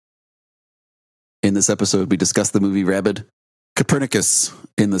In this episode, we discuss the movie Rabid. Copernicus,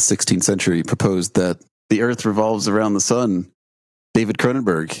 in the 16th century, proposed that the Earth revolves around the sun. David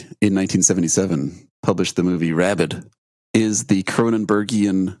Cronenberg, in 1977, published the movie Rabid. Is the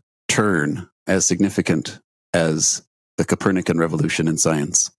Cronenbergian turn as significant as the Copernican revolution in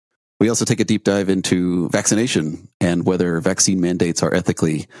science? We also take a deep dive into vaccination and whether vaccine mandates are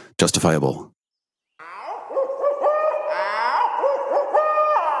ethically justifiable.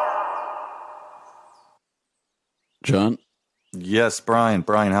 John? Yes, Brian.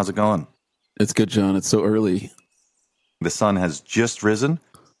 Brian, how's it going? It's good, John. It's so early. The sun has just risen,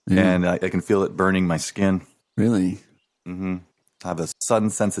 and I can feel it burning my skin. Really? Mm-hmm. I have a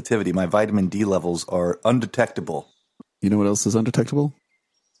sun sensitivity. My vitamin D levels are undetectable. You know what else is undetectable?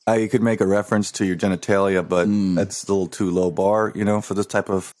 I could make a reference to your genitalia, but that's a little too low bar, for this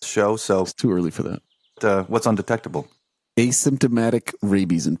type of show. So it's too early for that. What's undetectable? Asymptomatic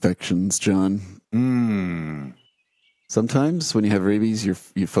rabies infections, John. Sometimes when you have rabies,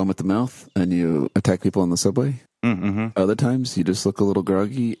 you foam at the mouth and you attack people on the subway. Mm-hmm. Other times you just look a little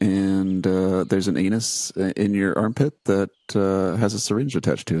groggy and there's an anus in your armpit that has a syringe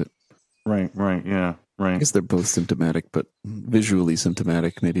attached to it. Right, yeah, right. I guess they're both symptomatic, but visually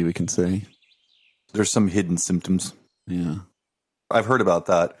symptomatic, maybe we can say. There's some hidden symptoms. Yeah. I've heard about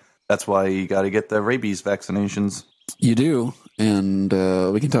that. That's why you got to get the rabies vaccinations. You do, and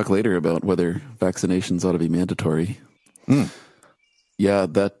we can talk later about whether vaccinations ought to be mandatory. Yeah,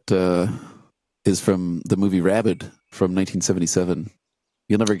 that is from the movie Rabid from 1977.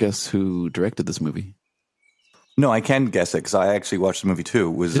 You'll never guess who directed this movie. No, I can guess it because I actually watched the movie too.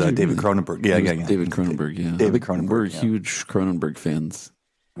 It was David Cronenberg. Yeah. David Cronenberg, yeah. David Cronenberg. We're huge Cronenberg fans.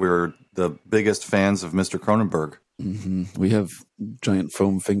 We're the biggest fans of Mr. Cronenberg. Mm-hmm. We have giant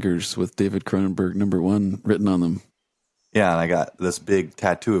foam fingers with David Cronenberg #1 written on them. Yeah, and I got this big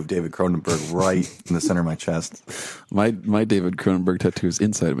tattoo of David Cronenberg right in the center of my chest. My David Cronenberg tattoo is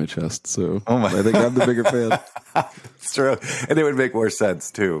inside my chest, so I think I'm the bigger fan. It's true. And it would make more sense,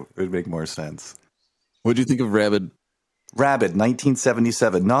 too. It would make more sense. What do you think of Rabid? Rabid,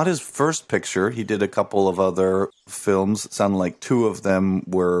 1977. Not his first picture. He did a couple of other films. It sounded like two of them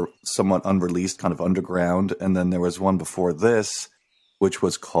were somewhat unreleased, kind of underground. And then there was one before this, which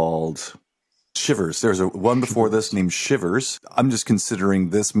was called Shivers. There's one before this named Shivers. I'm just considering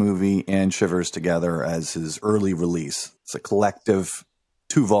this movie and Shivers together as his early release. It's a collective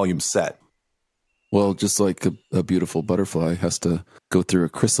 2-volume set. Well, just like a beautiful butterfly has to go through a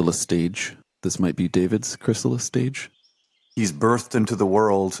chrysalis stage, this might be David's chrysalis stage. He's birthed into the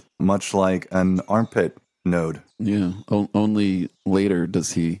world much like an armpit node. Yeah, only later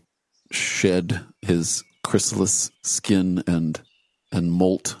does he shed his chrysalis skin and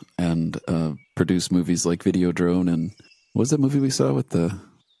molt and produce movies like Videodrome and what was that movie we saw with the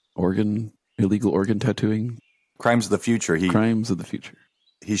illegal organ tattooing? Crimes of the Future. Crimes of the Future.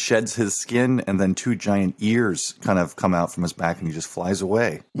 He sheds his skin and then 2 giant ears kind of come out from his back and he just flies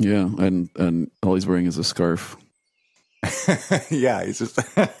away. Yeah, and all he's wearing is a scarf. Yeah, he's just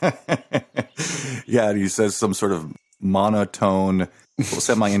yeah, and he says some sort of monotone,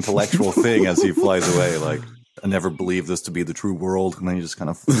 semi-intellectual thing as he flies away, like, I never believed this to be the true world, and then he just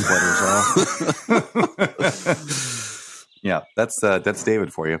kind of flutters off. Yeah, that's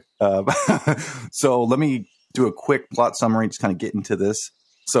David for you. So let me do a quick plot summary, just kind of get into this.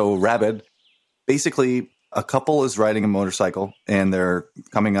 So Rabid, basically a couple is riding a motorcycle, and they're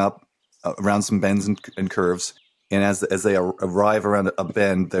coming up around some bends and curves. And as they arrive around a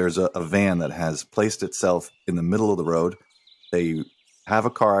bend, there's a van that has placed itself in the middle of the road. They have a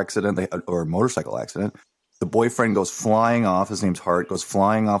car accident or a motorcycle accident. The boyfriend goes flying off. His name's Hart. Goes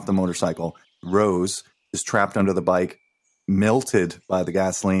flying off the motorcycle. Rose is trapped under the bike, melted by the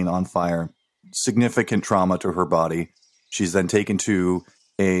gasoline, on fire. Significant trauma to her body. She's then taken to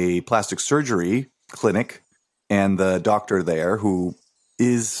a plastic surgery clinic, and the doctor there, who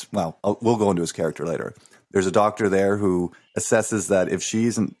is, well, we'll go into his character later. There's a doctor there who assesses that if she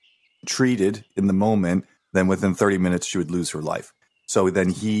isn't treated in the moment, then within 30 minutes she would lose her life. So then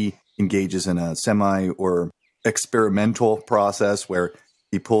he engages in a semi or experimental process where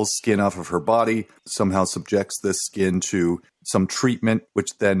he pulls skin off of her body, somehow subjects this skin to some treatment,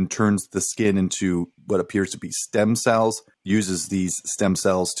 which then turns the skin into what appears to be stem cells, uses these stem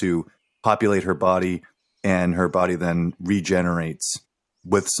cells to populate her body, and her body then regenerates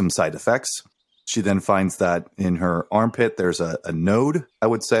with some side effects. She then finds that in her armpit, there's a node, I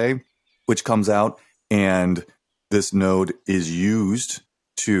would say, which comes out, and this node is used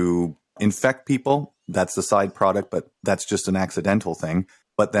to infect people. That's the side product, but that's just an accidental thing.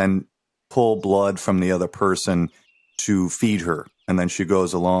 But then pull blood from the other person to feed her. And then she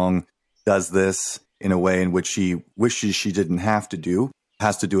goes along does this in a way in which she wishes she didn't have to do,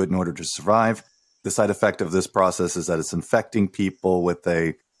 has to do it in order to survive. The side effect of this process is that it's infecting people with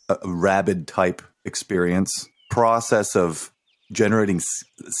a rabid type experience. Process of generating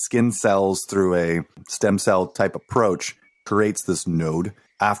skin cells through a stem cell type approach creates this node.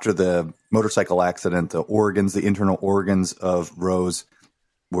 After the motorcycle accident, the internal organs of Rose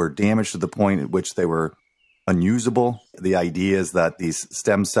were damaged to the point at which they were unusable. The idea is that these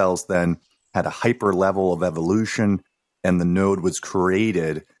stem cells then had a hyper level of evolution, and the node was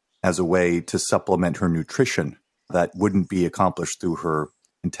created as a way to supplement her nutrition that wouldn't be accomplished through her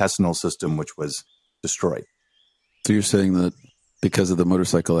intestinal system, which was destroyed. So you're saying that because of the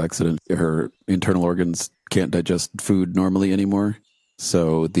motorcycle accident, her internal organs can't digest food normally anymore?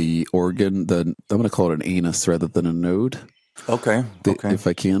 So the organ, I'm going to call it an anus rather than a node. Okay. If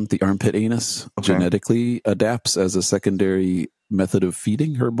I can, the armpit anus genetically adapts as a secondary method of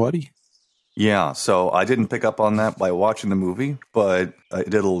feeding her body? Yeah, so I didn't pick up on that by watching the movie, but I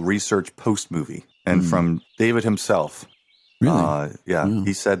did a little research post-movie. And from David himself. Really?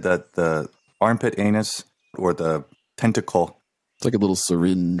 He said that the armpit anus or the tentacle. It's like a little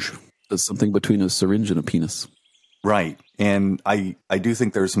syringe. It's something between a syringe and a penis. Right. And I do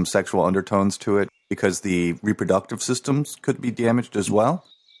think there's some sexual undertones to it because the reproductive systems could be damaged as well.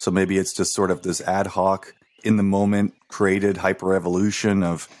 So maybe it's just sort of this ad hoc, in the moment created hyperevolution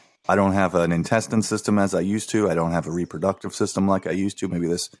of, I don't have an intestine system as I used to. I don't have a reproductive system like I used to. Maybe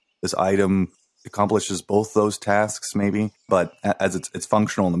this item accomplishes both those tasks maybe. But as it's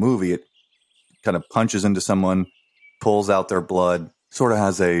functional in the movie, it kind of punches into someone, pulls out their blood, sort of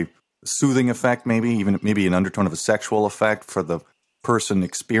has a soothing effect, maybe an undertone of a sexual effect for the person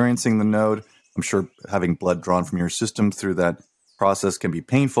experiencing the node. I'm sure having blood drawn from your system through that process can be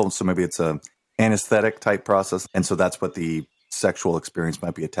painful. So maybe it's a anesthetic type process. And so that's what the sexual experience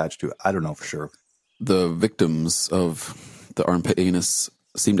might be attached to. I don't know for sure. The victims of the armpit anus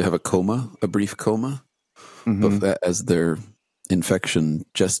seem to have a brief coma. But as their infection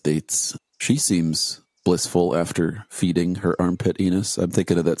gestates, she seems blissful after feeding her armpit anus. I'm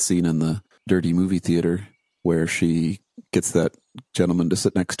thinking of that scene in the Dirty movie theater where she gets that gentleman to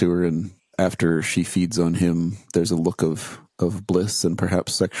sit next to her, and after she feeds on him, there's a look of bliss and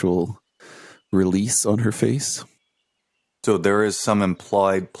perhaps sexual release on her face. So there is some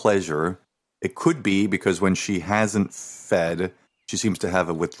implied pleasure. It could be because when she hasn't fed, she seems to have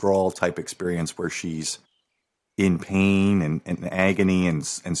a withdrawal type experience where she's in pain and agony and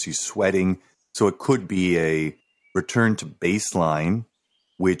she's sweating. So it could be a return to baseline,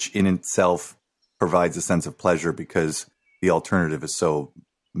 which in itself provides a sense of pleasure because the alternative is so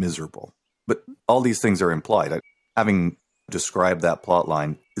miserable. But all these things are implied. Having described that plot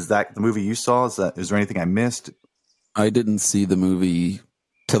line, is that the movie you saw? Is there anything I missed? I didn't see the movie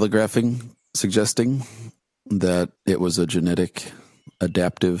suggesting that it was a genetic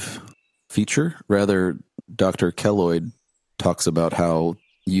adaptive feature. Rather, Dr. Kelloyd talks about how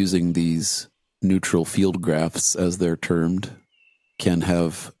using these neutral field graphs, as they're termed, can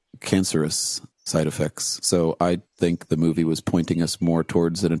have cancerous side effects. So I think the movie was pointing us more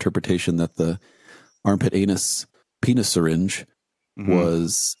towards an interpretation that the armpit anus penis syringe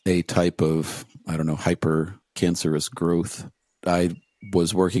was a type of, hyper cancerous growth. I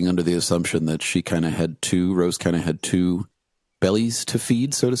was working under the assumption that Rose kind of had two bellies to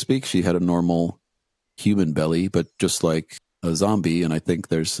feed, so to speak. She had a normal human belly, but just like a zombie, and I think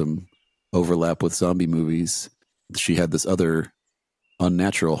there's some overlap with zombie movies, she had this other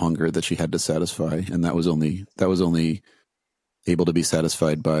unnatural hunger that she had to satisfy, and that was only able to be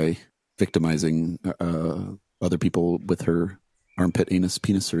satisfied by victimizing other people with her armpit anus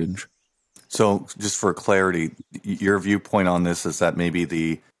penis syringe. So just for clarity, your viewpoint on this is that maybe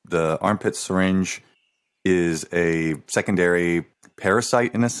the armpit syringe is a secondary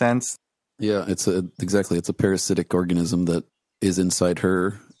parasite in a sense? Yeah, it's a parasitic organism that is inside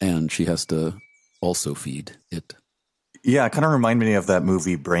her, and she has to also feed it. Yeah, it kind of reminded me of that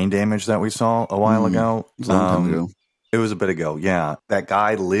movie Brain Damage that we saw a while ago. It was a long time ago. It was a bit ago, yeah. That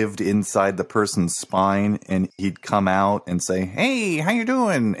guy lived inside the person's spine, and he'd come out and say, "Hey, how you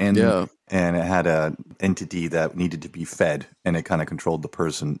doing?" And it had an entity that needed to be fed, and it kind of controlled the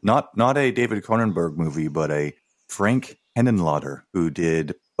person. Not a David Cronenberg movie, but a Frank Henenlotter, who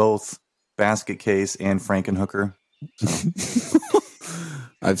did both Basket Case and Frankenhooker. So.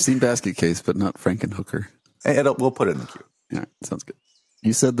 I've seen Basket Case, but not Frankenhooker. We'll put it in the queue. Yeah, sounds good.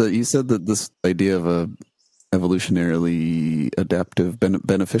 You said that this idea of a evolutionarily adaptive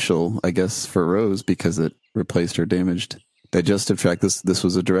beneficial, I guess, for Rose because it replaced her damaged digestive tract. This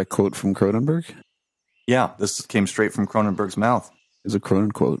was a direct quote from Cronenberg? Yeah, this came straight from Cronenberg's mouth. It's a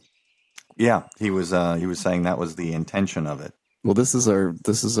Cronen quote. Yeah, he was saying that was the intention of it. Well, this is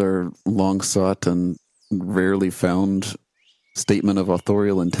our long sought and rarely found statement of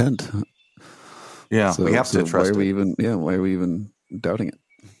authorial intent. Yeah, we have to trust why it. Why are we even doubting it?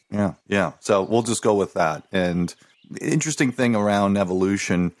 Yeah. So we'll just go with that. And the interesting thing around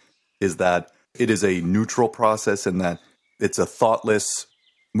evolution is that it is a neutral process in that it's a thoughtless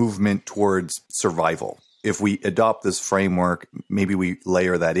movement towards survival. If we adopt this framework, maybe we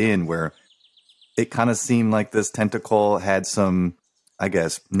layer that in where it kind of seemed like this tentacle had some, I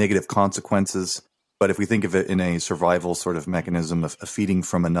guess, negative consequences. But if we think of it in a survival sort of mechanism of feeding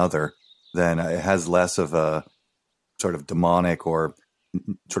from another, then it has less of a sort of demonic or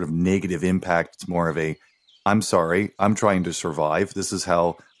sort of negative impact. It's more of a, I'm sorry, I'm trying to survive. This is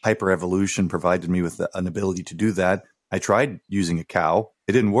how hyperevolution provided me with an ability to do that. I tried using a cow.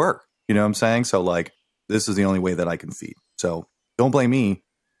 It didn't work. You know what I'm saying? So like, this is the only way that I can feed. So don't blame me.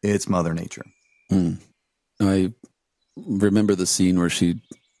 It's Mother Nature. I remember the scene where she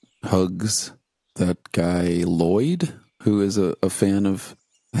hugs that guy Lloyd, who is a fan of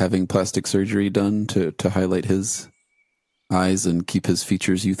having plastic surgery done to highlight his eyes and keep his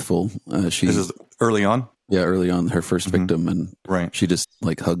features youthful. This is early on? Yeah, early on, her first victim. And right. She just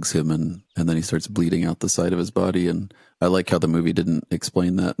like hugs him and then he starts bleeding out the side of his body. And I like how the movie didn't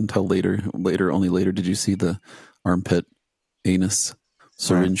explain that until later. Only later did you see the armpit, anus,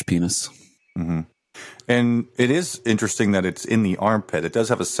 syringe penis. Mm-hmm. And it is interesting that it's in the armpit. It does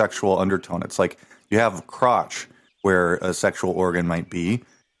have a sexual undertone. It's like you have crotch where a sexual organ might be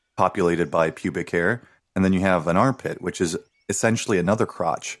populated by pubic hair. And then you have an armpit, which is essentially another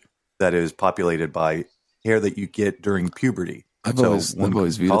crotch that is populated by hair that you get during puberty. I've always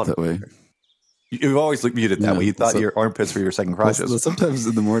viewed it that way. You've always viewed it that way. You thought your armpits were your second crotches. Well, sometimes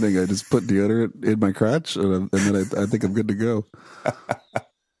in the morning I just put deodorant in my crotch and then I think I'm good to go.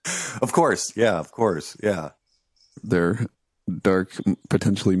 Of course. Yeah. They're dark,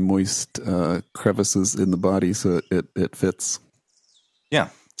 potentially moist crevices in the body, so it fits. Yeah.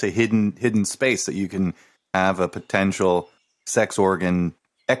 It's a hidden space that you can have a potential sex organ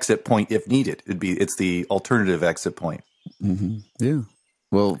exit point if needed. It's the alternative exit point. Mm-hmm. Yeah.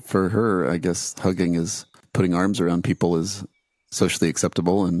 Well, for her, I guess hugging is putting arms around people is socially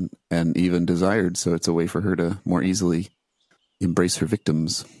acceptable and even desired. So it's a way for her to more easily embrace her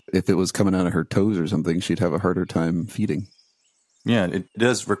victims. If it was coming out of her toes or something, she'd have a harder time feeding. Yeah, it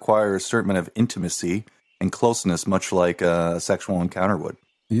does require a certain amount of intimacy and closeness, much like a sexual encounter would.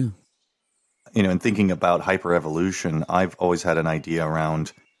 Yeah. You know, in thinking about hyperevolution, I've always had an idea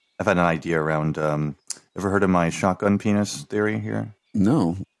around. Ever heard of my shotgun penis theory here?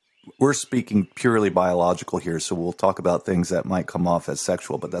 No. We're speaking purely biological here, so we'll talk about things that might come off as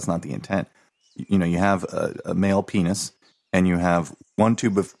sexual, but that's not the intent. You know, you have a male penis, and you have one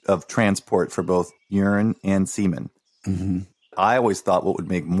tube of transport for both urine and semen. Mm-hmm. I always thought what would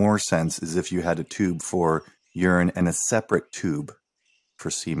make more sense is if you had a tube for urine and a separate tube for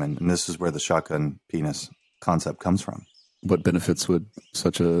semen. And this is where the shotgun penis concept comes from. What benefits would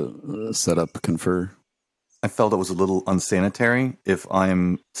such a setup confer? I felt it was a little unsanitary if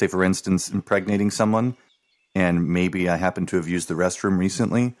I'm, say, for instance, impregnating someone and maybe I happen to have used the restroom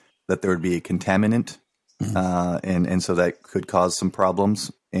recently, that there would be a contaminant. And so that could cause some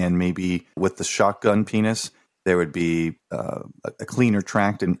problems. And maybe with the shotgun penis, there would be a cleaner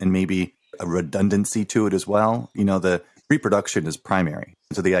tract and maybe a redundancy to it as well. You know, the reproduction is primary.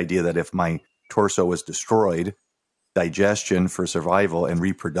 So the idea that if my torso was destroyed, digestion for survival and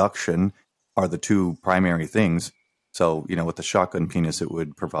reproduction are the two primary things. So, you know, with the shotgun penis, it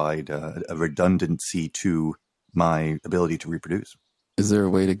would provide a redundancy to my ability to reproduce. Is there a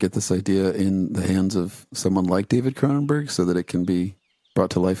way to get this idea in the hands of someone like David Cronenberg so that it can be brought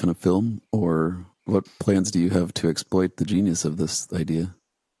to life in a film? Or what plans do you have to exploit the genius of this idea?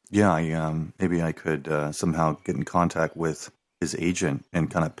 Yeah, maybe I could somehow get in contact with his agent and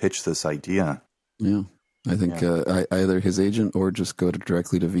kind of pitch this idea. Yeah, I think either his agent or just go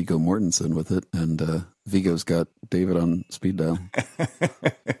directly to Viggo Mortensen with it. And Viggo's got David on speed dial.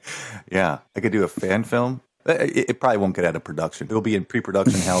 Yeah, I could do a fan film. It probably won't get out of production. It'll be in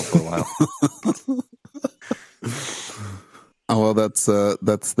pre-production hell for a while. Oh, well,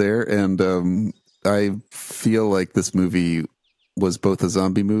 that's there. And I feel like this movie was both a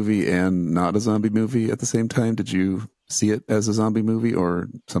zombie movie and not a zombie movie at the same time. Did you see it as a zombie movie or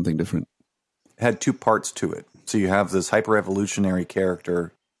something different? It had two parts to it. So you have this hyper-evolutionary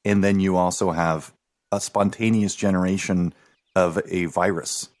character, and then you also have a spontaneous generation of a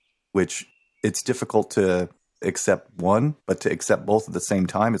virus, which it's difficult to accept one, but to accept both at the same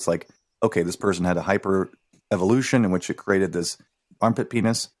time, it's like, okay, this person had a hyper evolution in which it created this armpit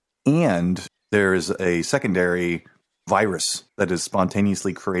penis, And there's a secondary virus that is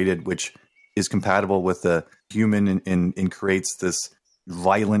spontaneously created, which is compatible with the human and creates this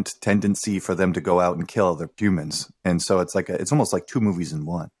violent tendency for them to go out and kill other humans. And so it's almost like 2 movies in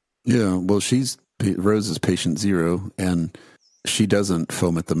one. Yeah, well, Rose is patient 0, and she doesn't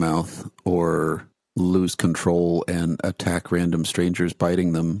foam at the mouth or lose control and attack random strangers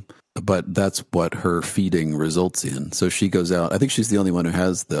biting them, but that's what her feeding results in. So she goes out. I think she's the only one who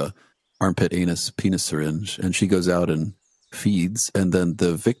has the armpit, anus, penis syringe, and she goes out and feeds, and then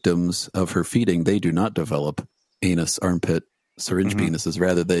the victims of her feeding, they do not develop anus, armpit, syringe penises.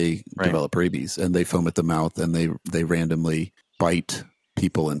 Rather, they develop rabies, and they foam at the mouth, and they randomly bite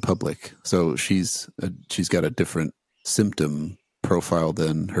people in public. So she's got a different symptom profile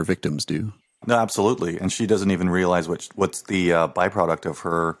than her victims do. No, absolutely. And she doesn't even realize what's the byproduct of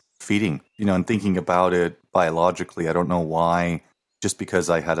her feeding. And thinking about it biologically, I don't know why, just because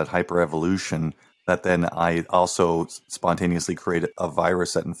I had a hyperevolution, that then I also spontaneously create a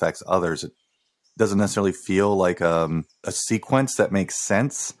virus that infects others. It doesn't necessarily feel like a sequence that makes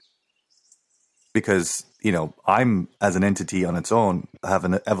sense, because, I'm, as an entity on its own, have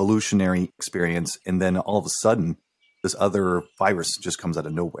an evolutionary experience, and then all of a sudden, this other virus just comes out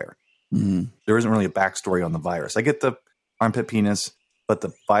of nowhere. Mm-hmm. There isn't really a backstory on the virus. I get the armpit penis, but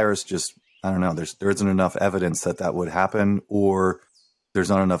the virus just, I don't know, there isn't enough evidence that would happen, or there's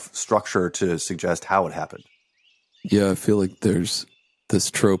not enough structure to suggest how it happened. Yeah, I feel like there's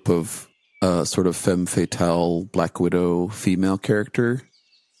this trope of sort of femme fatale, Black Widow female character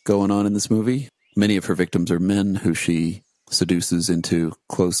going on in this movie. Many of her victims are men who she seduces into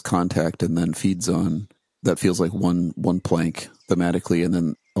close contact and then feeds on. That feels like one plank thematically, and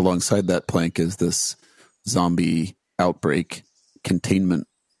then alongside that plank is this zombie outbreak containment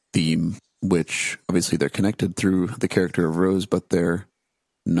theme, which obviously they're connected through the character of Rose, but they're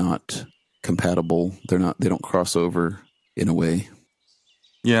not compatible. They don't cross over in a way.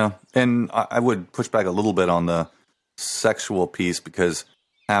 Yeah, and I would push back a little bit on the sexual piece, because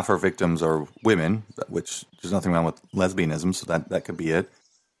half her victims are women, which there's nothing wrong with lesbianism, so that could be it.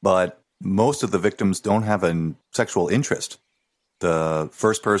 But most of the victims don't have a sexual interest. The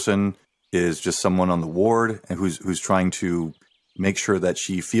first person is just someone on the ward and who's trying to make sure that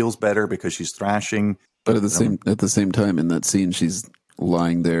she feels better because she's thrashing. But at the same time, in that scene, she's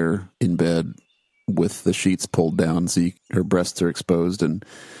lying there in bed with the sheets pulled down, so her breasts are exposed, and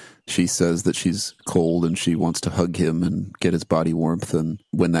she says that she's cold and she wants to hug him and get his body warmth. And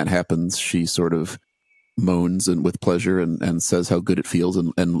when that happens, she sort of moans and with pleasure and says how good it feels.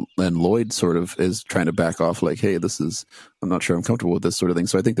 And Lloyd sort of is trying to back off, like, hey, I'm not sure I'm comfortable with this sort of thing.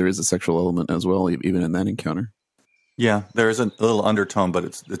 So I think there is a sexual element as well, even in that encounter. Yeah, there is a little undertone,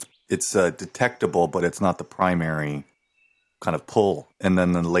 but it's detectable, but it's not the primary kind of pull. And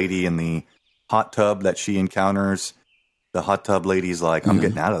then the lady in the hot tub that she encounters, the hot tub lady's like, I'm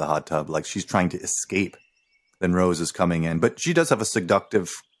getting out of the hot tub. Like, she's trying to escape. Then Rose is coming in. But she does have a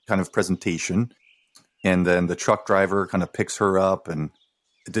seductive kind of presentation. And then the truck driver kind of picks her up, and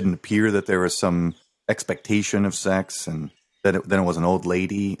it didn't appear that there was some expectation of sex. And then it was an old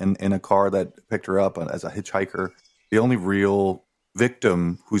lady in a car that picked her up as a hitchhiker. The only real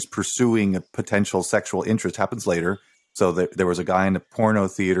victim who's pursuing a potential sexual interest happens later. So there was a guy in the porno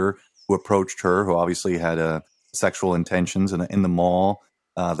theater who approached her, who obviously had sexual intentions. And in the mall,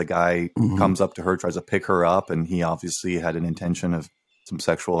 the guy comes up to her, tries to pick her up, and he obviously had an intention of some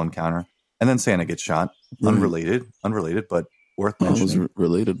sexual encounter. And then Santa gets shot. Unrelated, but worth mentioning. It was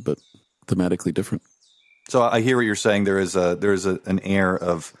related, but thematically different. So I hear what you're saying. There is an air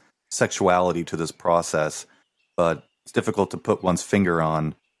of sexuality to this process, but it's difficult to put one's finger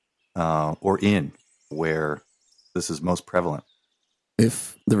on or in where this is most prevalent.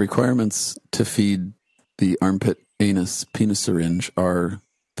 If the requirements to feed the armpit, anus, penis syringe are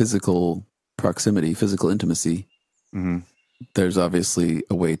physical proximity, physical intimacy, there's obviously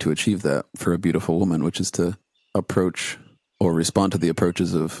a way to achieve that for a beautiful woman, which is to approach or respond to the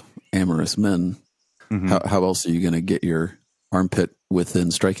approaches of amorous men. How else are you going to get your armpit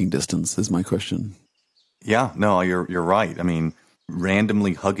within striking distance is my question. Yeah, no, you're right. I mean,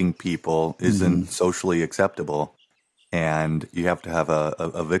 randomly hugging people isn't socially acceptable. And you have to have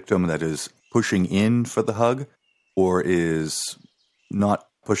a victim that is pushing in for the hug or is not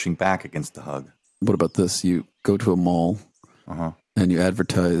pushing back against the hug. What about this? You go to a mall and you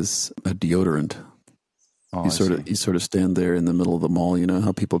advertise a deodorant. Oh, you sort of stand there in the middle of the mall. You know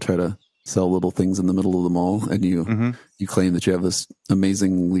how people try to sell little things in the middle of the mall, and you claim that you have this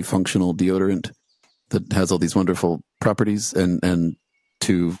amazingly functional deodorant that has all these wonderful properties, and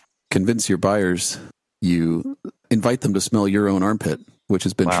to convince your buyers, you invite them to smell your own armpit which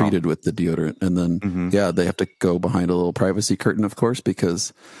has been Wow. treated with the deodorant. And then, they have to go behind a little privacy curtain, of course,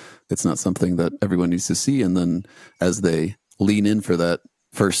 because it's not something that everyone needs to see. And then as they lean in for that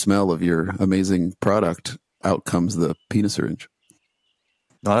first smell of your amazing product, out comes the penis syringe.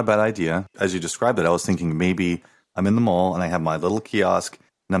 Not a bad idea. As you described it, I was thinking maybe I'm in the mall and I have my little kiosk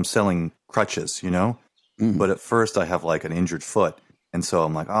and I'm selling crutches, But at first I have like an injured foot. And so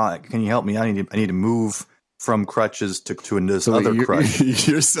I'm like, can you help me? I need to move from crutches to this other crutch.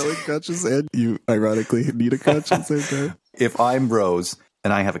 You're selling crutches and you ironically need a crutch at the same time. If I'm Rose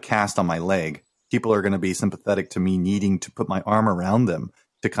and I have a cast on my leg, people are going to be sympathetic to me needing to put my arm around them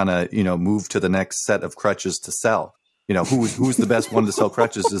to kind of, move to the next set of crutches to sell. Who's the best one to sell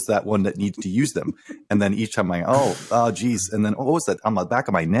crutches is that one that needs to use them. And then each time geez. And then, what was that on the back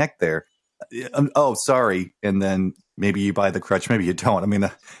of my neck there? Sorry. And then maybe you buy the crutch, maybe you don't. I mean,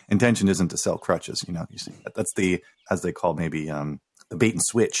 the intention isn't to sell crutches, you see. That's as they call maybe the bait and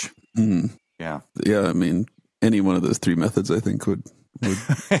switch. Mm. Yeah. Yeah. I mean, any one of those three methods I think would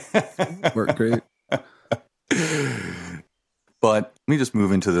work great. But let me just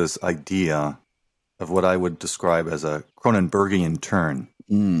move into this idea of what I would describe as a Cronenbergian turn.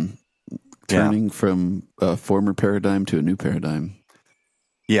 Turning from a former paradigm to a new paradigm.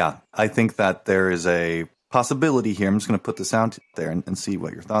 Yeah, I think that there is a possibility here. I'm just going to put this out there and see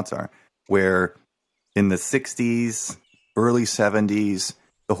what your thoughts are. Where in the 60s, early 70s,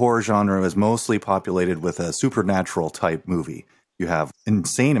 the horror genre is mostly populated with a supernatural type movie. You have an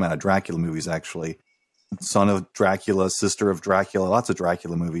insane amount of Dracula movies, actually. Son of Dracula, Sister of Dracula, lots of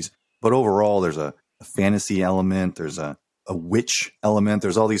Dracula movies. But overall, there's a fantasy element. There's a witch element.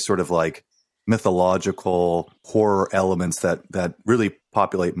 There's all these sort of like mythological horror elements that really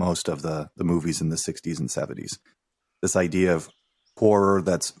populate most of the movies in the 60s and 70s. This idea of horror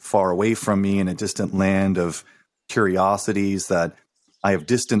that's far away from me in a distant land of curiosities that I have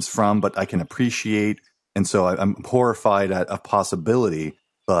distance from, but I can appreciate. And so I'm horrified at a possibility,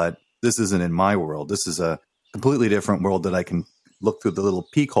 but this isn't in my world. This is a completely different world that I can look through the little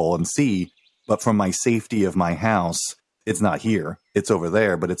peek hole and see, but from my safety of my house, it's not here. It's over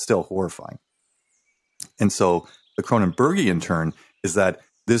there, but it's still horrifying. And so the Cronenbergian turn is that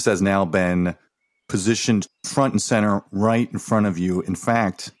this has now been positioned front and center, right in front of you. In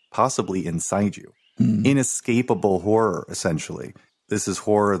fact, possibly inside you. Inescapable horror, essentially. This is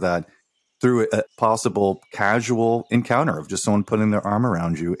horror that through a possible casual encounter of just someone putting their arm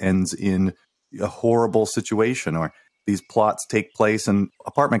around you ends in a horrible situation. Or these plots take place in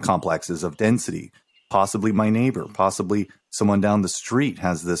apartment complexes of density. Possibly my neighbor, possibly someone down the street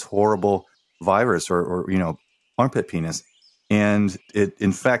has this horrible virus or armpit penis, and it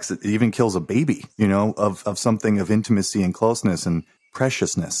infects, it even kills a baby, of something of intimacy and closeness and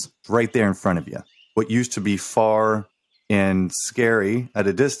preciousness right there in front of you. What used to be far and scary at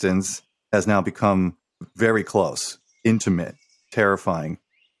a distance has now become very close, intimate, terrifying,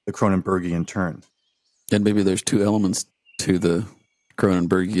 the Cronenbergian turn. And maybe there's two elements to the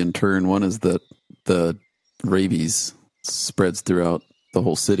Cronenbergian turn. One is that the rabies spreads throughout the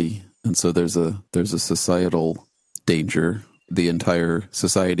whole city. And so there's a societal danger. The entire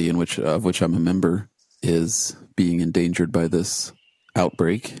society of which I'm a member is being endangered by this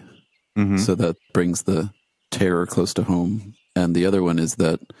outbreak. Mm-hmm. So that brings the terror close to home. And the other one is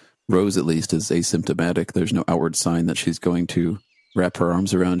that Rose, at least, is asymptomatic. There's no outward sign that she's going to wrap her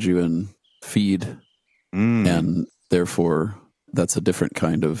arms around you and feed. And therefore, that's a different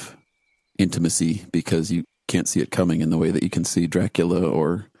kind of intimacy because you can't see it coming in the way that you can see Dracula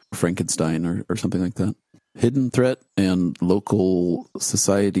or Frankenstein or something like that. Hidden threat and local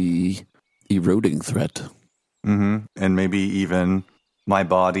society eroding threat. Mm-hmm. And maybe even my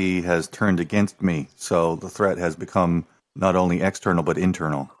body has turned against me. So the threat has become not only external, but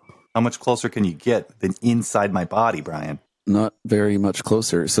internal. How much closer can you get than inside my body, Brian? Not very much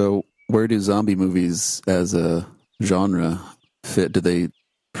closer. So where do zombie movies as a genre fit? Do they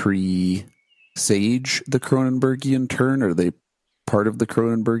presage the Cronenbergian turn? Or are they part of the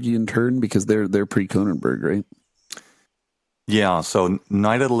Cronenbergian turn? Because they're pre-Cronenberg, right? Yeah, so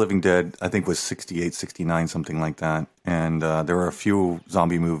Night of the Living Dead, I think, was 68, 69, something like that. And there were a few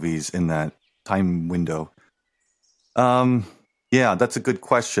zombie movies in that time window. Yeah, that's a good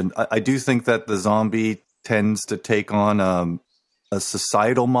question. I do think that the zombie tends to take on a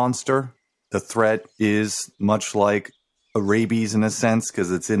societal monster. The threat is much like a rabies in a sense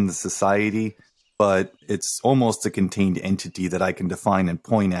because it's in the society, but it's almost a contained entity that I can define and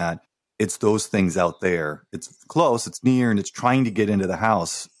point at. It's those things out there. It's close, it's near, and it's trying to get into the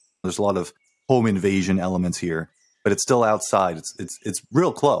house. There's a lot of home invasion elements here, but it's still outside. It's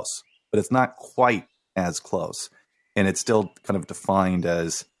real close, but it's not quite as close. and it's still kind of defined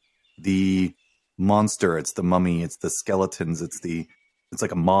as the monster. It's the mummy. It's the skeletons. It's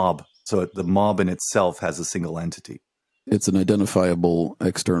like a mob. So the mob in itself has a single entity. It's an identifiable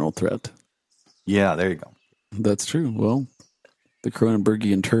external threat. Yeah, there you go. That's true. Well, the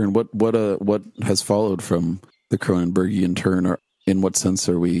Cronenbergian turn. What has followed from the Cronenbergian turn, or in what sense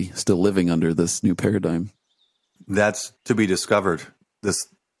are we still living under this new paradigm? That's to be discovered. This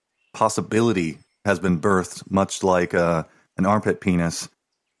possibility has been birthed, much like an armpit penis.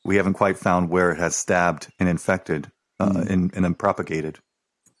 We haven't quite found where it has stabbed and infected and then propagated.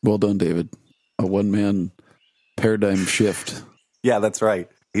 Well done, David. A one-man paradigm shift. Yeah, that's right.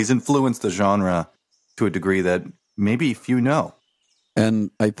 He's influenced the genre to a degree that maybe few know.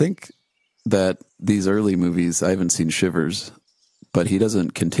 And I think that these early movies, I haven't seen Shivers, but he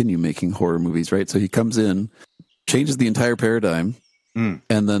doesn't continue making horror movies, right? So he comes in, changes the entire paradigm, and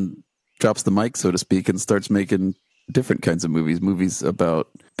then drops the mic, so to speak, and starts making different kinds of movies about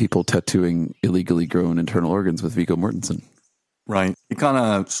people tattooing illegally grown internal organs with Viggo Mortensen. Right. He kind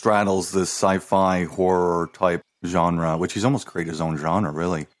of straddles this sci-fi horror type genre, which he's almost created his own genre,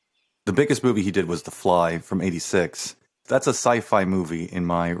 really. The biggest movie he did was The Fly from '86. That's a sci-fi movie in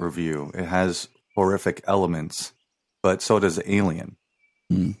my review. It has horrific elements, but so does Alien.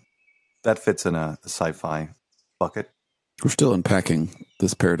 That fits in a sci-fi bucket. We're still unpacking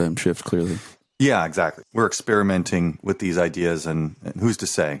this paradigm shift, clearly. Yeah, exactly. We're experimenting with these ideas, and who's to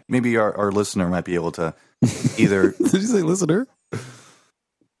say? Maybe our listener might be able to either... Did you say listener?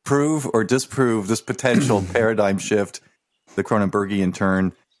 Prove or disprove this potential paradigm shift, the Cronenbergian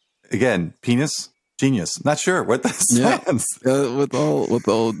turn. Again, penis, genius. Not sure what that stands. With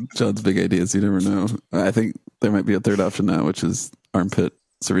all John's big ideas, you never know. I think there might be a third option now, which is armpit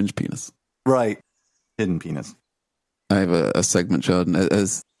syringe penis. Right. Hidden penis. I have a segment, John.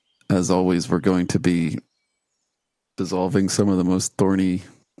 As always, we're going to be dissolving some of the most thorny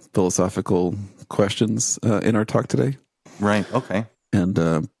philosophical questions in our talk today. Right. Okay.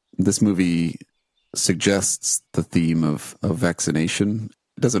 And this movie suggests the theme of vaccination.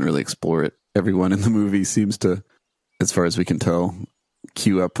 It doesn't really explore it. Everyone in the movie seems to, as far as we can tell,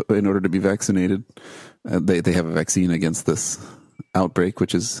 queue up in order to be vaccinated. They have a vaccine against this outbreak,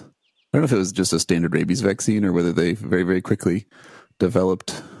 which is, I don't know if it was just a standard rabies vaccine or whether they very, very quickly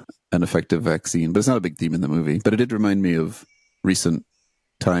developed an effective vaccine. But it's not a big theme in the movie. But it did remind me of recent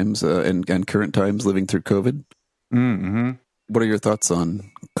times and current times living through COVID. Mm-hmm. What are your thoughts on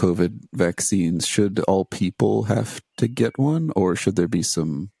COVID vaccines? Should all people have to get one, or should there be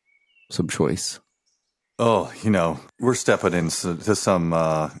some choice? Oh, we're stepping into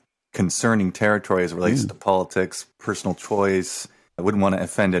some concerning territory as it relates to politics, personal choice. I wouldn't want to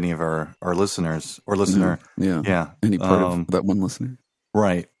offend any of our listeners or listener. Yeah. Any part of that one listener.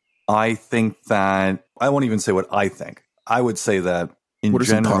 Right. I think that, I won't even say what I think. I would say that in what are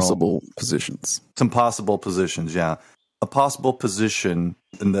general. Some possible positions? Some possible positions, yeah. A possible position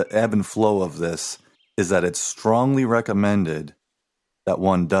in the ebb and flow of this is that it's strongly recommended that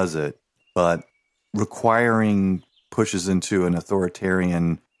one does it, but requiring pushes into an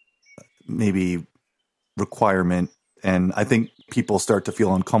authoritarian maybe requirement, and I think people start to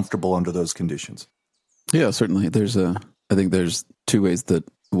feel uncomfortable under those conditions. Yeah, certainly. I think there's two ways that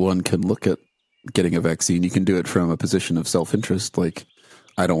one can look at getting a vaccine. You can do it from a position of self-interest, like,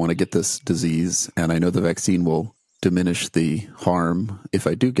 I don't want to get this disease, and I know the vaccine will diminish the harm if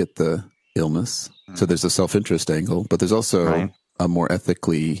I do get the illness. So there's a self-interest angle, but there's also a more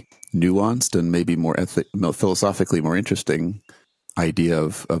ethically nuanced and maybe more philosophically more interesting idea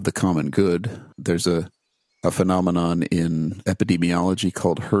of the common good. There's a phenomenon in epidemiology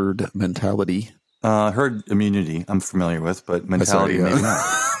called herd mentality. Herd immunity, I'm familiar with, but mentality, maybe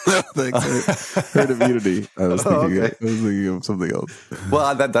not. No, thanks. Herd immunity. I was thinking of something else.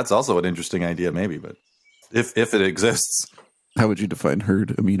 Well, that's also an interesting idea, maybe, but if it exists. How would you define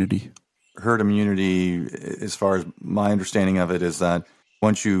herd immunity? Herd immunity, as far as my understanding of it, is that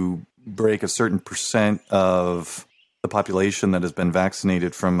once you break a certain percent of the population that has been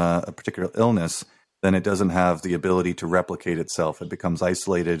vaccinated from a particular illness, then it doesn't have the ability to replicate itself. It becomes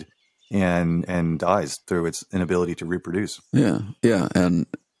isolated and dies through its inability to reproduce. Yeah, and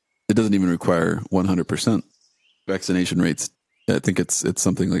it doesn't even require 100% vaccination rates. I think it's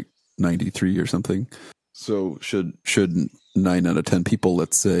something like 93 or something. So should 9 out of 10 people,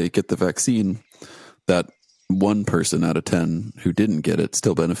 let's say, get the vaccine, that one person out of 10 who didn't get it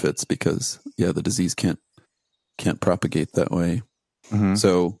still benefits because, the disease can't propagate that way. Mm-hmm.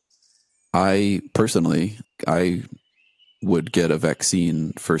 So I personally would get a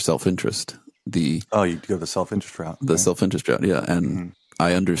vaccine for self-interest. You'd go the self-interest route. The self-interest route, yeah. And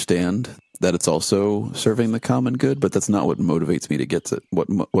I understand that it's also serving the common good, but that's not what motivates me to get it. What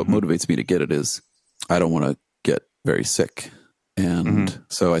motivates me to get it is I don't want to get very sick. And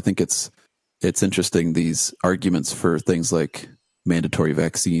so I think it's interesting, these arguments for things like mandatory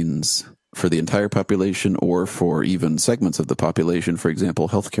vaccines for the entire population or for even segments of the population, for example,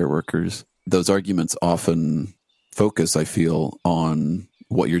 healthcare workers. Those arguments often focus, I feel, on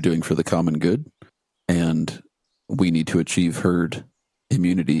what you're doing for the common good. And we need to achieve herd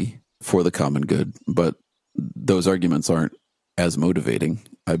immunity for the common good. But those arguments aren't as motivating,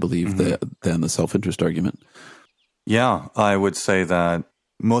 I believe, than the self-interest argument. Yeah, I would say that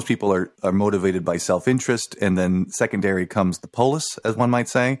most people are motivated by self-interest, and then secondary comes the polis, as one might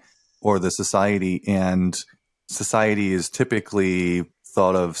say, or the society. And society is typically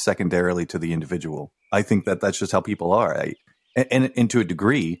thought of secondarily to the individual. I think that that's just how people are. And to a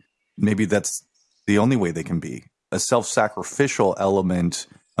degree, maybe that's the only way they can be. A self-sacrificial element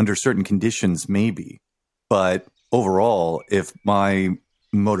under certain conditions, maybe. But overall, if my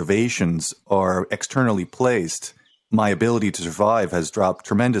motivations are externally placed, my ability to survive has dropped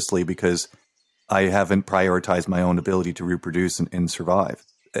tremendously because I haven't prioritized my own ability to reproduce and survive.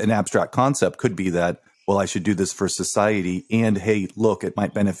 An abstract concept could be that, well, I should do this for society, and hey, look, it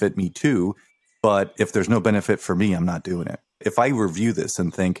might benefit me too, but if there's no benefit for me, I'm not doing it. If I review this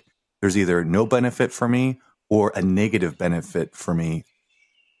and think there's either no benefit for me or a negative benefit for me,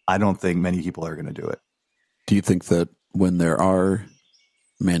 I don't think many people are going to do it. Do you think that when there are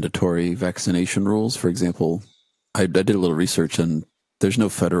mandatory vaccination rules, for example, I did a little research, and there's no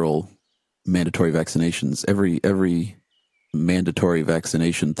federal mandatory vaccinations. Every mandatory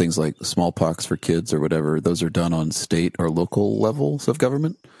vaccination, things like smallpox for kids or whatever, those are done on state or local levels of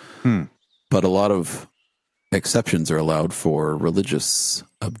government. But a lot of exceptions are allowed for religious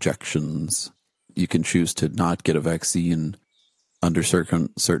objections. You can choose to not get a vaccine under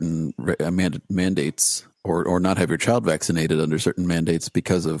certain mandates, or not have your child vaccinated under certain mandates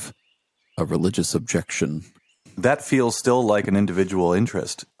because of a religious objection. That feels still like an individual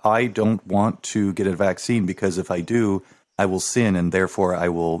interest. I don't want to get a vaccine because if I do, I will sin, and therefore I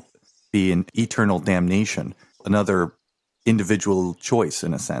will be in eternal damnation. Another individual choice,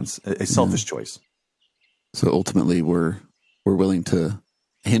 in a sense, a selfish choice. So ultimately, we're willing to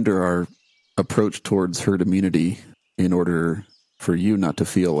hinder our approach towards herd immunity in order for you not to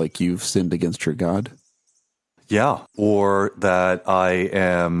feel like you've sinned against your God? Yeah, or that I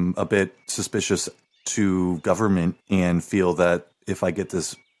am a bit suspicious to government and feel that if I get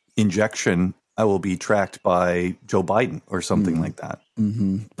this injection, I will be tracked by Joe Biden or something like that.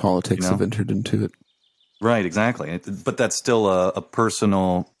 Politics have entered into it. Right, exactly. But that's still a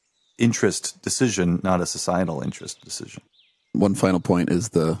personal interest decision, not a societal interest decision. One final point is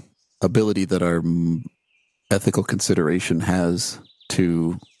the ability that our ethical consideration has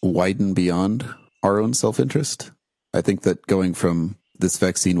to widen beyond our own self-interest. I think that going from this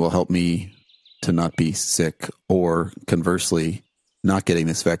vaccine will help me to not be sick, or conversely, not getting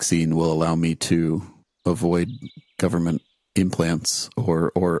this vaccine will allow me to avoid government implants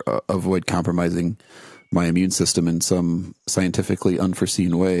or avoid compromising my immune system in some scientifically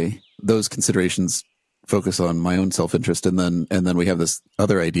unforeseen way. Those considerations focus on my own self-interest, and then we have this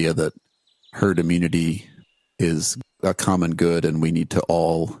other idea that herd immunity is a common good and we need to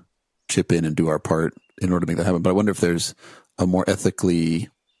all chip in and do our part in order to make that happen. But I wonder if there's a more ethically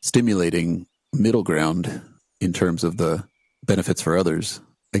stimulating middle ground in terms of the benefits for others,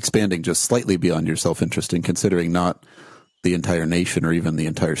 expanding just slightly beyond your self-interest and considering not the entire nation or even the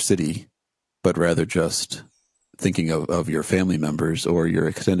entire city, but rather just thinking of your family members or your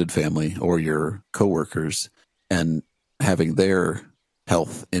extended family or your coworkers and having their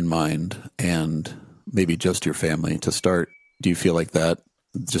health in mind, and maybe just your family to start. Do you feel like that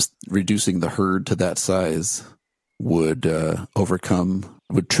just reducing the herd to that size would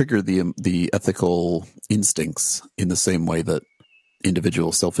trigger the ethical instincts in the same way that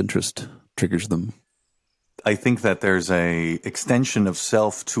individual self-interest triggers them? I think that there's a extension of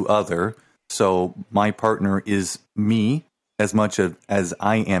self to other. So my partner is me as much as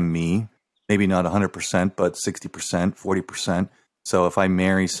I am me, maybe not 100%, but 60%, 40%. So if I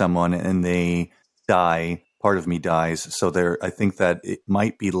marry someone and they die, part of me dies. So I think that it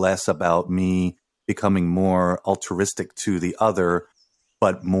might be less about me becoming more altruistic to the other,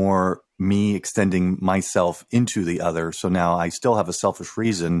 but more me extending myself into the other. So now I still have a selfish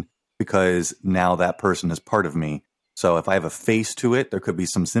reason because now that person is part of me. So if I have a face to it, there could be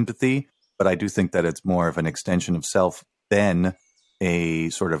some sympathy, but I do think that it's more of an extension of self than a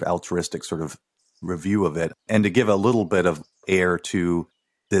sort of altruistic sort of review of it. And to give a little bit of air to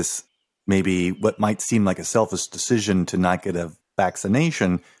this, maybe what might seem like a selfish decision to not get a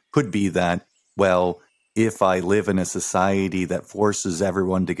vaccination, could be that, well, if I live in a society that forces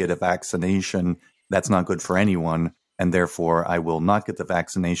everyone to get a vaccination, that's not good for anyone. And therefore, I will not get the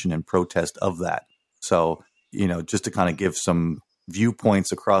vaccination in protest of that. So, just to kind of give some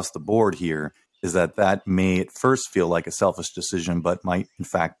viewpoints across the board here, is that may at first feel like a selfish decision, but might in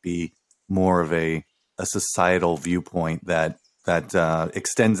fact be more of a societal viewpoint that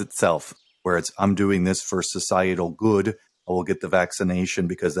extends itself, where it's, I'm doing this for societal good. I will get the vaccination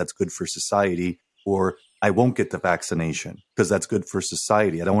because that's good for society, or I won't get the vaccination because that's good for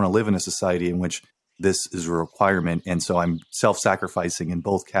society. I don't want to live in a society in which this is a requirement. And so I'm self-sacrificing in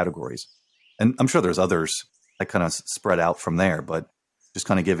both categories. And I'm sure there's others that kind of spread out from there, but just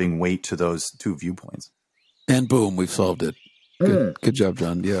kind of giving weight to those two viewpoints. And boom, we've solved it. Good job,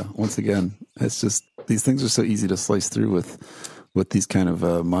 John. Yeah, once again, it's just these things are so easy to slice through with these kind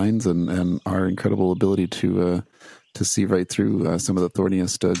of minds and our incredible ability to see right through some of the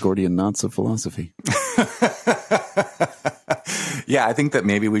thorniest Gordian knots of philosophy. Yeah, I think that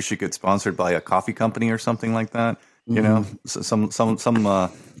maybe we should get sponsored by a coffee company or something like that. So some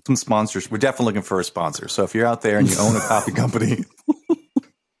sponsors. We're definitely looking for a sponsor. So if you're out there and you own a coffee company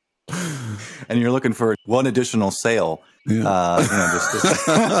and you're looking for one additional sale,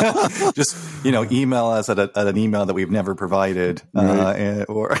 just email us at an email that we've never provided, right.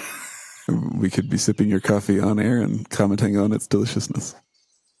 Or we could be sipping your coffee on air and commenting on its deliciousness.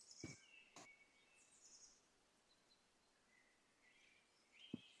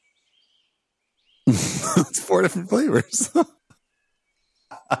 It's 4 different flavors.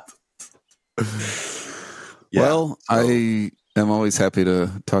 Well, I am always happy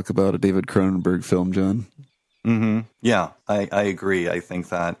to talk about a David Cronenberg film, John. Mm-hmm. Yeah, I agree. I think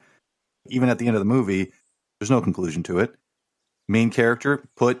that even at the end of the movie, there's no conclusion to it. Main character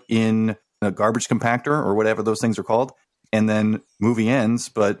put in a garbage compactor or whatever those things are called, and then movie ends,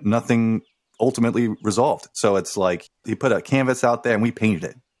 but nothing ultimately resolved. So it's like he put a canvas out there and we painted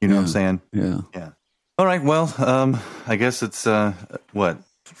it. You know what I'm saying? Yeah. All right. Well, I guess it's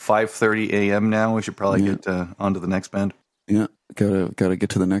 5:30 a.m. now. We should probably get on to the next band. Yeah, gotta get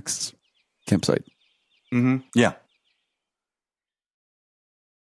to the next campsite. Mm-hmm. Yeah.